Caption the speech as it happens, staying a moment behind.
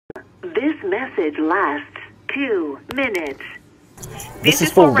This message lasts 2 minutes. This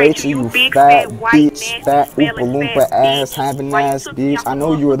is for Rachel, you fat bitch, fat Oompa Loompa ass, having ass bitch. I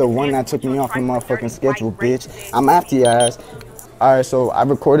know you were the one that took me off your motherfucking schedule, bitch. I'm after your ass. Alright, so I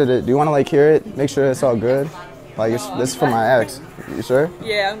recorded it. Do you want to like hear it? Make sure it's all good. Like this is for my ex. You sure?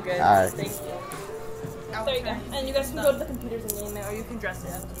 Yeah, I'm good. Alright. Thank you. There you go. And you guys can go to the computers and name it, or you can dress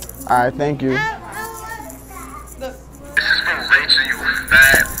it up. Alright, thank you. This is for Rachel, you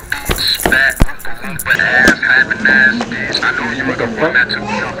fat bitch, fat Oompa Loompa ass, having ass bitch. I know you were the one that took me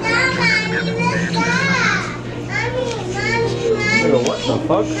off the Nigga, what the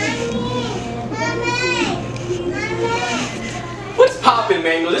fuck? What's poppin',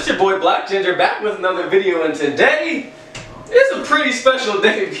 man? This is your boy Black Ginger back with another video, and today is a pretty special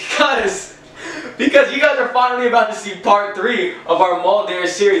day because you guys are finally about to see part 3 of our Mall Dare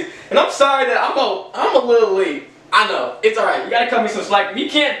series. And I'm sorry that I'm a little late. I know, it's alright, you gotta cut me some slack. If you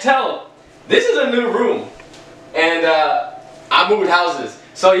can't tell, this is a new room. And I moved houses.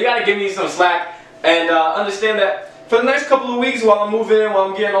 So you gotta give me some slack and understand that for the next couple of weeks while I'm moving in, while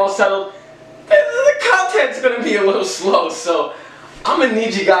I'm getting all settled, the content's gonna be a little slow. So I'm gonna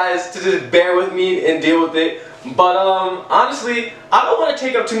need you guys to just bear with me and deal with it. But honestly, I don't want to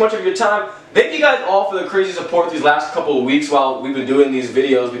take up too much of your time. Thank you guys all for the crazy support these last couple of weeks while we've been doing these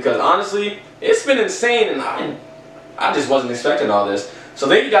videos, because honestly, it's been insane and I just wasn't expecting all this. So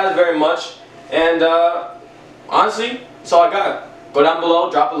thank you guys very much, and honestly, that's all I got. Go down below,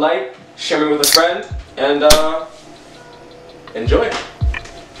 drop a like, share me with a friend, and enjoy.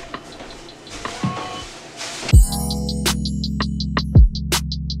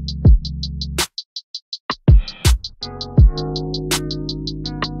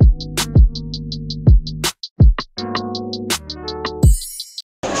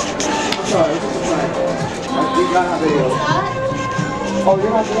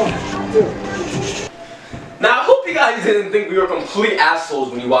 Now, I hope you guys didn't think we were complete assholes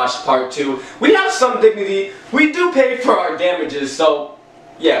when you watched part 2. We have some dignity. We do pay for our damages, so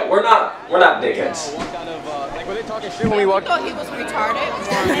yeah, we're not dickheads. Like, were they talking shit when we walked? We thought he was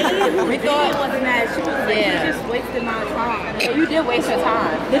retarded. We thought it wasn't that shit. Yeah. You just wasted my time. You did waste your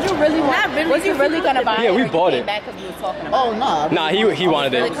time. Did you really want? Was you really gonna buy it? Yeah, we bought it. Back because we were talking about. Oh nah. Nah, he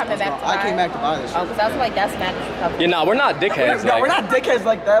wanted Really it. coming back to I came back to buy this. Oh, because I was like, that's mad that you covered. Yeah, nah, we're not dickheads. No, like, we're not dickheads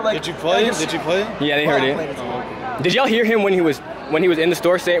like that. Like, Did you play it? Did you play it? Yeah, they heard it. Did y'all hear him when he was in the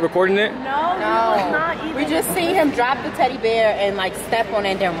store saying recording it? No. We just seen him drop the teddy bear and like step on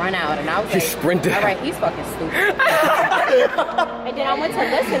it and then run out, and I was like, He sprinted. all right, he's fucking stupid. And then I went to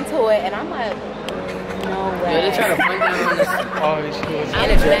listen to it, and I'm like, no way. Yeah, they're trying to find down on this. Oh, it's cool.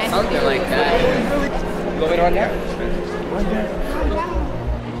 Something like that. You want me to run there?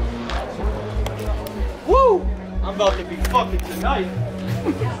 woo! I'm about to be fucking tonight.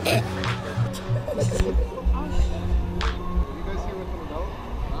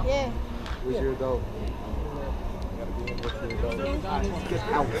 Yeah. Where's your adult? Get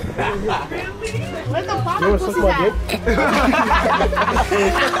out. Where's the father? You wanna suck my dick?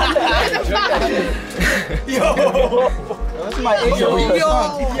 Yo! That's my 8-year-old son.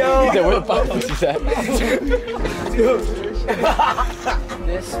 He said, where the fuck pussy's at?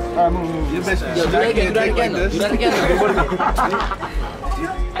 This. You bitch. Yo, do that again. Do that again.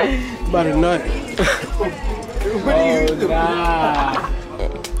 About a nut. What are you doing? Nah.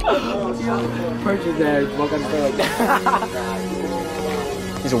 Purchase that. Fuck, I'm like that.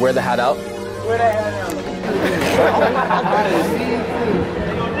 He said, wear the hat out. Where that hat out?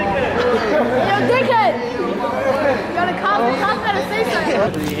 Yo, dickhead! You gotta come gotta say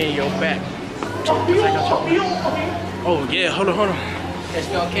something. In your back. Oh yeah, hold on. Catch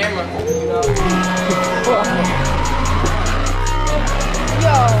me on camera.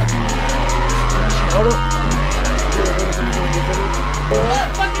 Yo.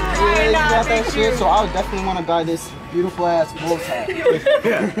 Got that shit, so I would definitely want to buy this beautiful ass bull hat.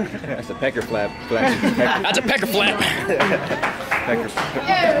 That's a pecker flap. That's a pecker flap. Pecker flap.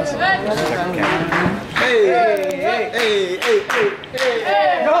 Hey.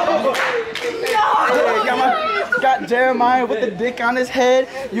 Got Jeremiah with the dick on his head.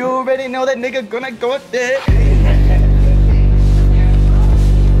 You already know that nigga gonna go dead.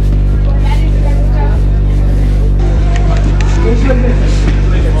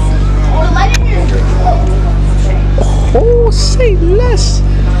 Oh, say less.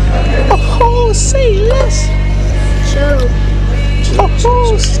 Oh, say less.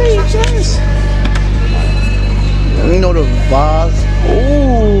 Oh, say less. You know the vibes.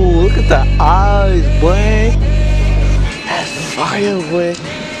 Oh, look at the eyes, boy. That's fire, boy.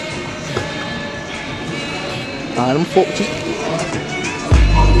 Them folks.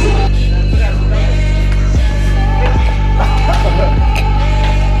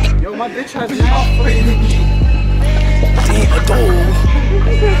 Damn, a dog.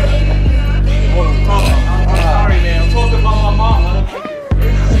 Sorry, man. I'm talking about my mom.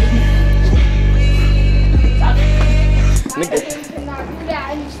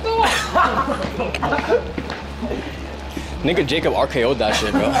 Nigga Jacob RKO'd that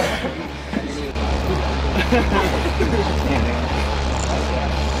shit, bro.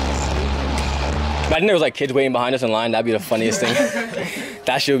 Imagine there was like kids waiting behind us in line. That'd be the funniest thing.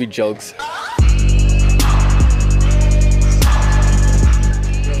 That shit would be jokes.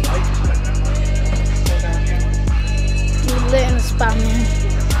 We lit in the spot, man.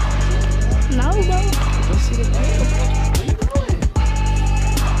 No, bro.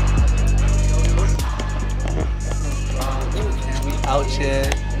 Out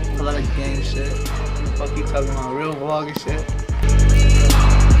shit, a lot of gang shit. Fuck you talking about real vlog and shit.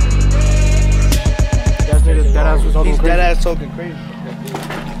 That ass was talking crazy. That ass talking crazy.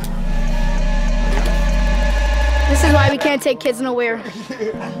 This is why we can't take kids nowhere.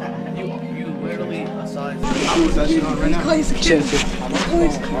 You literally aside. I was actually on right now.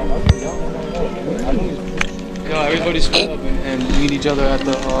 Yo, everybody split up and meet each other at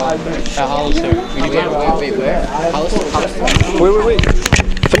the at Hollister. Wait, where? Hollister? Wait.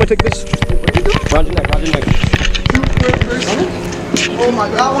 Someone take this. Round your neck. Oh my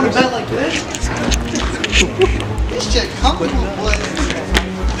god, I want to bet like this. This shit comfortable, boy.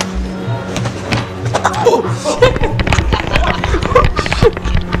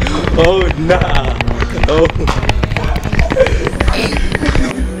 Oh, nah. Oh.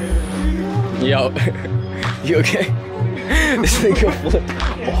 Yo. You okay? This nigga flipped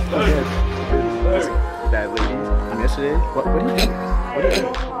off the bed. That lady from yesterday? What are you doing? What are you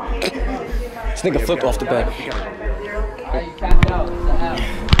doing? This nigga flipped off the bed.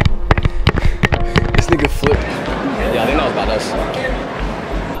 This nigga flipped. Yeah, they know about us.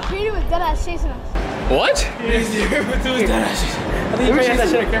 Peter was dead ass chasing us. What? I think you had that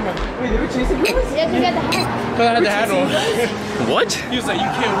shit on camera. Wait, they were chasing you? Yeah, you got the hat. I had the hat on. What? He was like,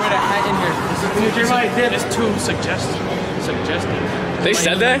 you can't wear that hat in here. Jeremiah did. It's too suggestive. They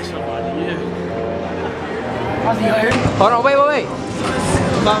said that? Yeah. Hold on, wait.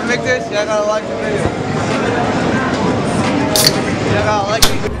 If I make this, y'all gotta like the video. Y'all gotta like it.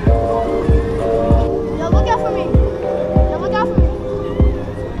 Yo, look out for me. Yo, look out for me.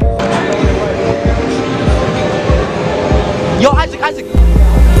 Yo, Isaac.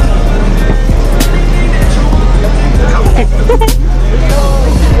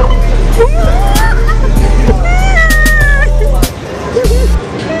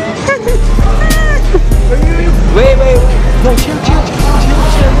 Wait. No, chill.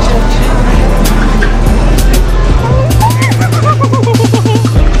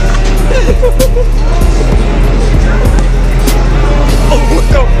 Oh, what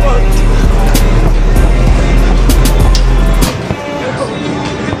the fuck?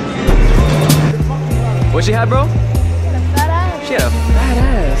 What she had, bro? She had a fat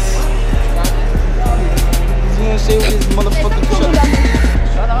ass. You wanna say what this motherfucker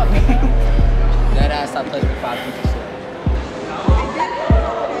Shut up. That ass stop touching 5 people.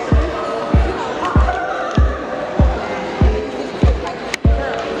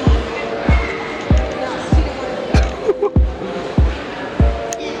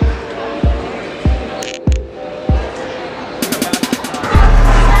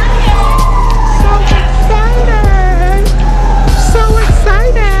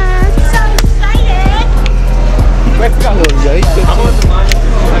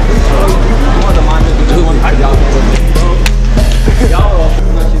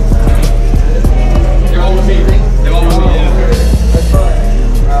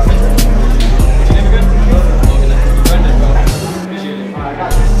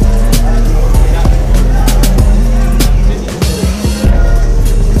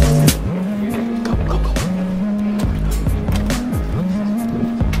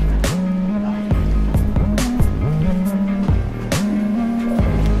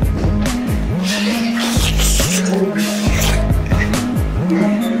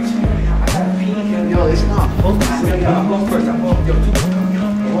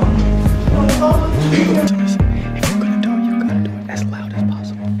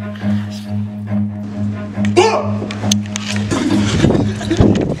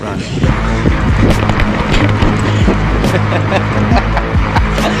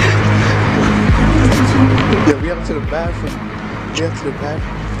 Yeah, we have to the bathroom.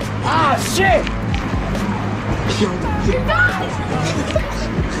 Ah, shit!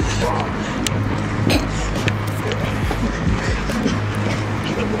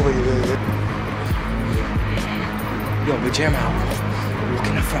 Wait. Yo, we jam out. look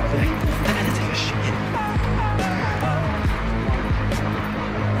in the front, like, I gotta take a shit.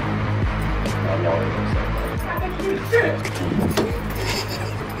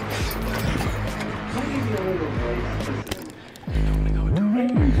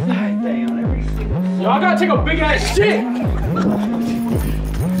 Yo, I gotta take a big ass shit.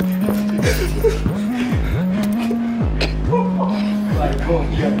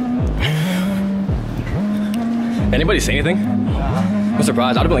 Anybody say anything? I'm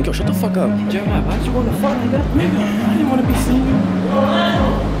surprised. I'd be like, yo, shut the fuck up. Jeremiah, why did you want to fuck like that? Nigga, I didn't want to be seen.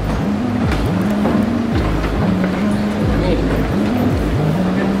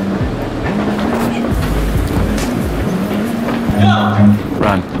 Run.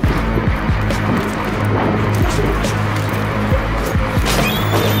 Run. Ow.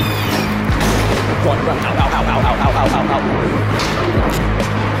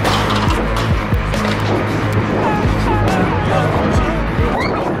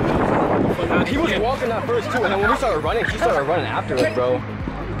 He was walking that first too, and then when we started running, he started running after us, bro.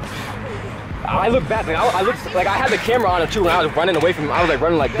 I looked back, like I looked like I had the camera on him too, and I was running away from him. I was like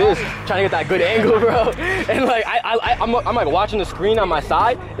running like this, trying to get that good angle, bro. And like I'm like watching the screen on my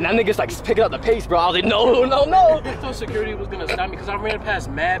side, and that nigga's like picking up the pace, bro. I was like, no. I thought security was gonna stop me because I ran past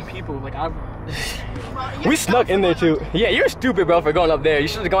mad people. Like we snuck in there too. Yeah, you're stupid, bro, for going up there. You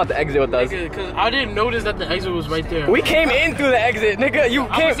should have gone out the exit with us. Because I didn't notice that the exit was right there. We came in through the exit, nigga. You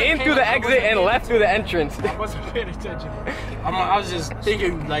came in through the exit and left through the entrance. I wasn't paying attention. I was just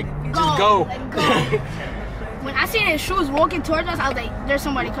thinking, like, just go. Like, go. When I seen his shoes walking towards us, I was like, there's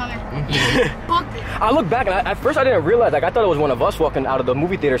somebody coming. Booked it. I looked back, and at first I didn't realize, like, I thought it was one of us walking out of the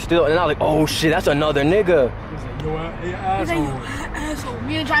movie theater still, and I was like, oh shit, that's another nigga. He's like, yo, He's asshole. like, asshole.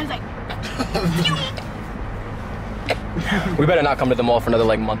 Me and Johnny's like, We better not come to the mall for another,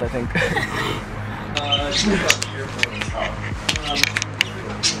 like, month, I think.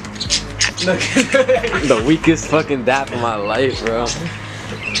 The weakest fucking dap of my life, bro.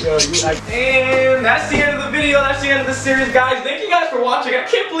 And that's the end of the video. That's the end of the series, guys. Thank you guys for watching. I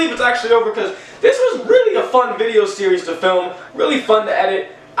can't believe it's actually over because this was really a fun video series to film. Really fun to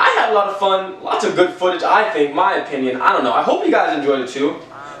edit. I had a lot of fun. Lots of good footage, I think. My opinion. I don't know. I hope you guys enjoyed it too.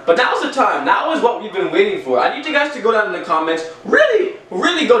 But now's the time. Now is what we've been waiting for. I need you guys to go down in the comments. Really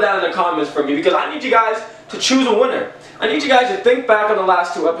go down in the comments for me because I need you guys to choose a winner. I need you guys to think back on the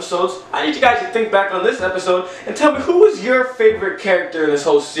last 2 episodes. I need you guys to think back on this episode and tell me who was your favorite character in this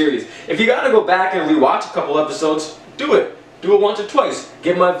whole series. If you gotta go back and rewatch a couple episodes, do it. Do it once or twice.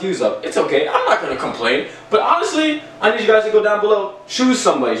 Get my views up. It's okay. I'm not gonna complain. But honestly, I need you guys to go down below. Choose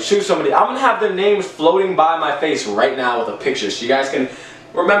somebody. Choose somebody. I'm gonna have their names floating by my face right now with a picture so you guys can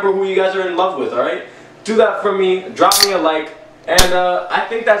remember who you guys are in love with, alright? Do that for me. Drop me a like. And I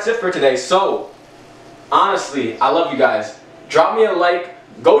think that's it for today. So, honestly, I love you guys. Drop me a like.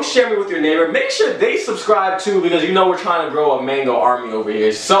 Go share me with your neighbor. Make sure they subscribe too because you know we're trying to grow a mango army over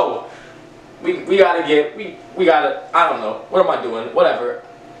here. So, we gotta get, we gotta, I don't know. What am I doing? Whatever.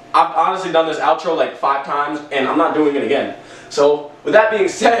 I've honestly done this outro like 5 times and I'm not doing it again. So, with that being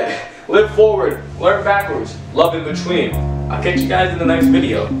said, live forward, learn backwards, love in between. I'll catch you guys in the next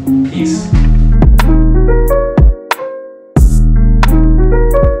video. Peace.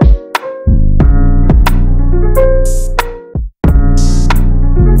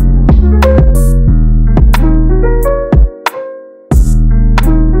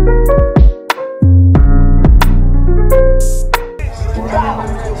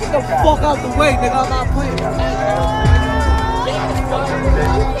 Fuck out the way, nigga. I'm not playing.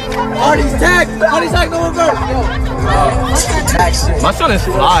 Artie's tag, no reverse. My son is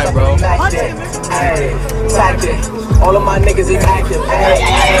fly, bro. All of my niggas is active. Hey.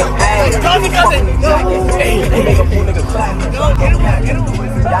 Make a fool nigga clap.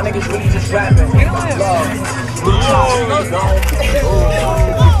 Y'all niggas really just rapping.